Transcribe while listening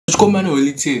Chikomana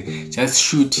Holiday just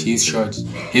shoot his shot.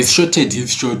 He's shotted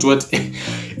his shot. What?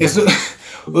 So,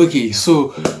 okay,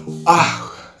 so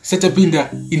set up in the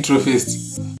intro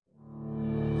first.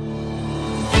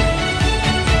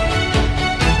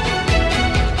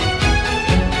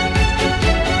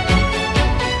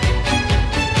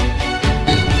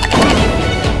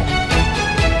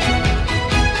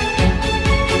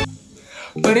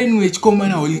 But anyway,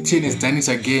 Chikomana Holiday has done it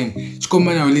again.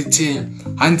 Chikomana Holiday,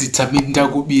 Hanzi Tamy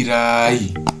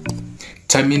Ndakubirai.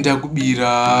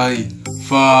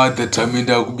 Father Tamy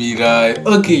Ndakubirai.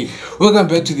 Okay, welcome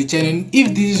back to the channel.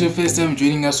 If this is your first time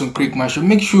joining us on Craig Marshall,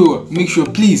 make sure,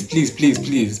 please,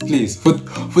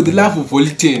 for the love of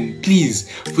Holiday, please,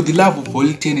 for the love of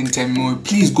Holiday and Tamy Moyo,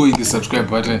 please go hit the subscribe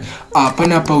button.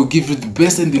 Panapa will give you the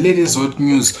best and the latest hot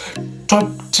news, top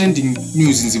trending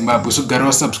news in Zimbabwe. So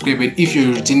gotta subscribe, and if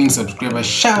you're a returning subscriber,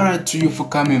 shout out to you for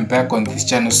coming back on this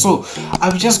channel. So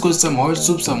I've just got some hot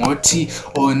soup, some hot tea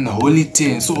on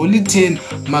Holiday. So Holiday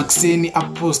Maxeni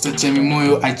aposta Tamy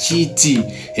Moyo achiti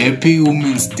Happy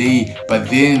Women's Day, but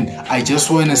then I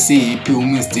just wanna say Happy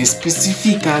Women's Day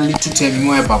specifically to Tamy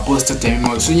Moyo aposta Tamy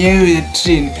Moyo. So yeah,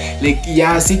 trend like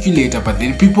circulator, but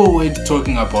then people were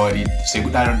talking about it.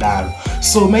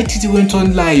 So my titi went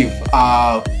on live.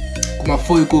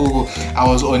 I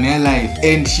was on her live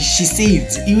and she said,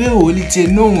 "Iwe Holiday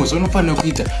no zonofana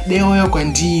kuita deoya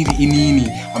kwandiri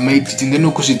inini amaititi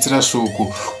ndanokusvitsira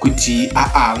shoko kuti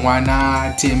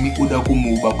mwana Tamy uda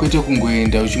kumuba kwete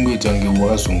kungoenda uchingoita kunge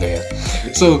wakazongaira."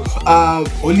 So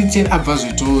Holiday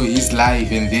abvazoto his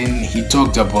live and then he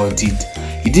talked about it.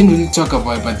 He didn't really talk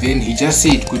about it, but then he just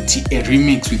said kuti a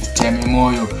remix with Tamy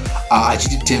Moyo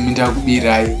achiti Tamy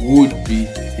Ndakubirai would be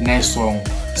a nice song.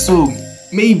 So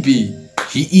maybe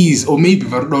he is, or maybe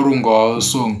Varudarunga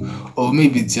song, or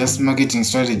maybe it's just marketing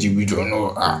strategy, we don't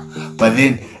know. But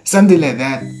then something like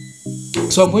that.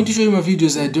 So I'm going to show you my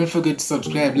videos, and don't forget to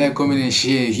subscribe, like, comment, and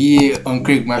share here on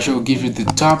Craig Marshall. Will give you the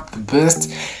top, the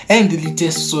best, and the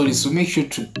latest stories. So make sure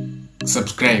to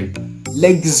subscribe,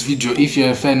 like this video if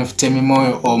you're a fan of Tamy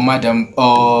Moyo or Madam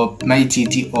or my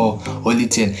TT or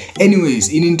Holiday. Anyways,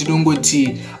 in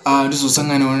Ndongoti, this was on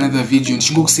another video.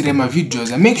 Nchingokisira my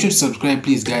videos, and make sure to subscribe,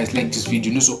 please, guys. Like this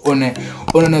video. Also on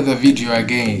another video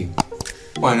again.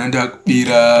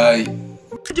 Ndakubirai.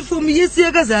 For me, yes,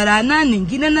 yakazara nani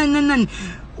ngina nani.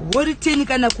 Holiday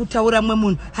kana kutaura mwe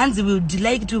munhu hanzi we would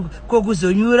like to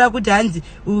kokuzonyura kuti hanzi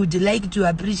we would like to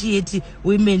appreciate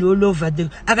women all over the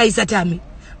akaisa Tamy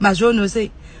mazvono say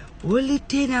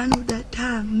Holiday anoda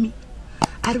Tamy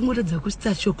ari ngoradza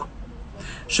kusita shoko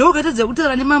zvokatadza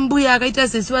kutaura nemambuya akaita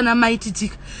sesi vana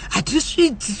maititika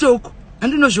hatisviti shoko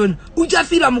andinozvona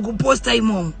uchafira mukuposta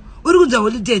imomo uri kunza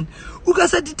Holiday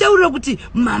ukasati taura kuti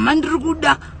mama ndiri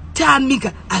kuda Tamy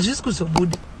ka hazvisi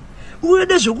kuzobuda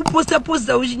unoda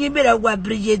zvokuposta uchinyembera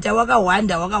kuappreciate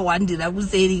wakawandira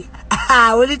kuseri.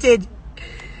 Holiday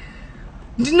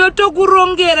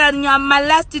ndinotokurongera nyama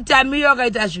last time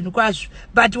yakaita zvinhu kwazvo,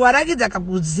 but warakidza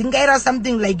kakuzingaira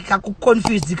something like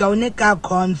kakuconfuse kaoneka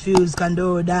confuse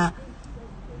kandoda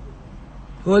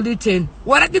Holiday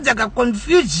warakidza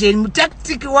kaconfusion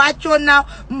mutactic wachona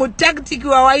mutactic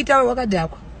wawaita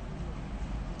wakadhakwa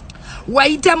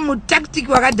waita mutactic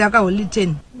wakadhaka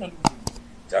Holiday.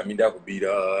 Tamy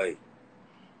Ndakubirai.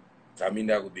 Tamy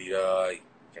Ndakubirai.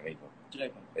 Chakaipa.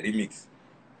 Remix.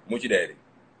 Muchidare.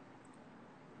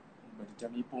 But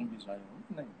Tamy pombi zvayo.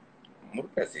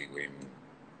 Murikasi kwemi.